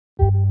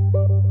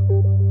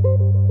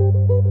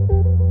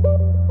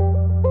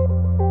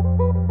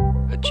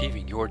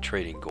your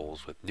trading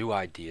goals with new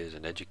ideas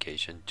and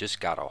education just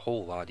got a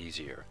whole lot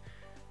easier.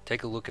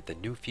 Take a look at the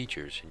new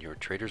features in your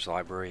Traders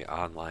Library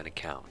online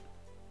account.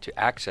 To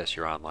access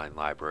your online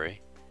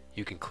library,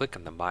 you can click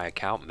on the My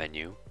Account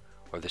menu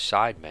or the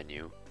side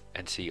menu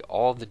and see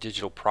all the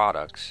digital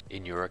products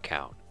in your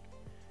account.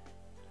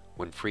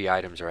 When free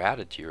items are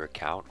added to your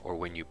account or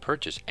when you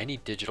purchase any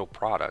digital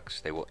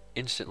products, they will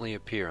instantly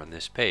appear on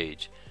this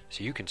page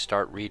so you can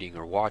start reading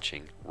or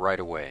watching right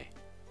away.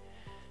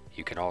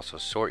 You can also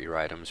sort your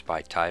items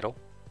by title,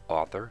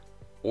 author,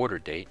 order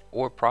date,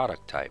 or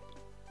product type.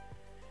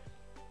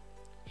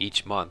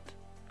 Each month,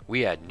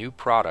 we add new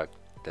product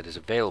that is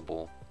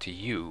available to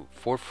you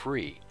for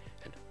free,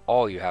 and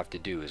all you have to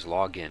do is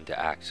log in to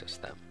access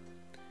them.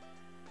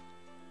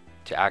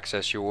 To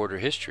access your order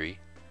history,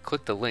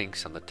 click the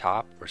links on the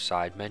top or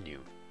side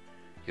menu.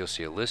 You'll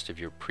see a list of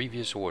your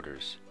previous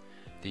orders.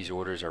 These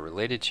orders are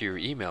related to your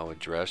email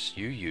address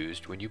you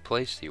used when you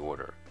placed the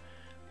order.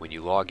 When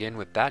you log in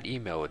with that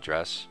email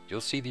address,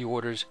 you'll see the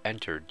orders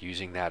entered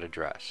using that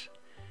address.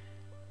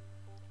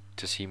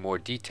 To see more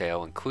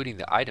detail, including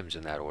the items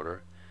in that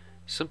order,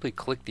 simply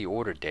click the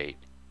order date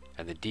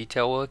and the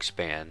detail will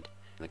expand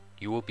and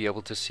you will be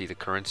able to see the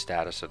current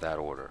status of that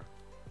order.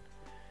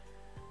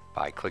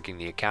 By clicking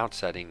the account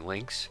setting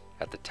links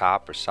at the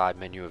top or side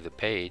menu of the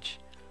page,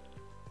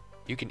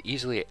 you can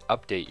easily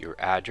update your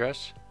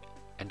address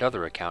and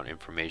other account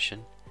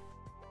information,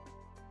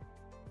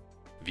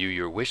 view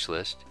your wish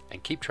list,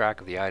 and keep track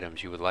of the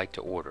items you would like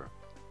to order.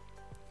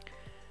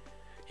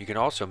 You can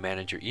also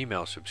manage your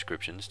email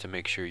subscriptions to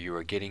make sure you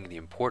are getting the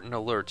important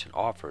alerts and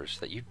offers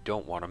that you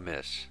don't want to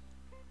miss.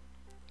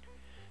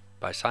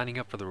 By signing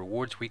up for the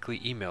Rewards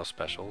Weekly email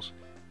specials,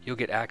 you'll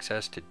get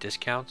access to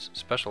discounts,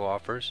 special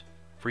offers,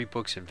 free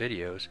books and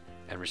videos,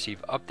 and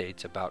receive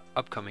updates about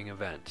upcoming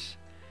events.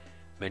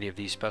 Many of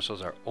these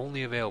specials are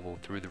only available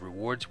through the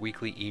Rewards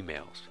Weekly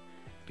emails.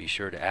 Be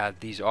sure to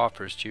add these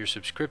offers to your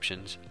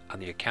subscriptions on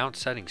the account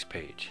settings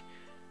page.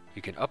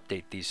 You can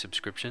update these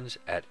subscriptions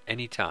at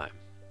any time.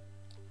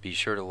 Be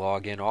sure to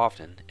log in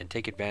often and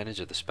take advantage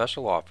of the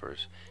special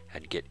offers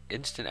and get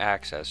instant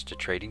access to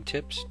trading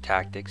tips,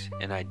 tactics,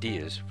 and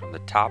ideas from the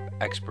top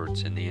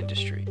experts in the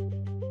industry.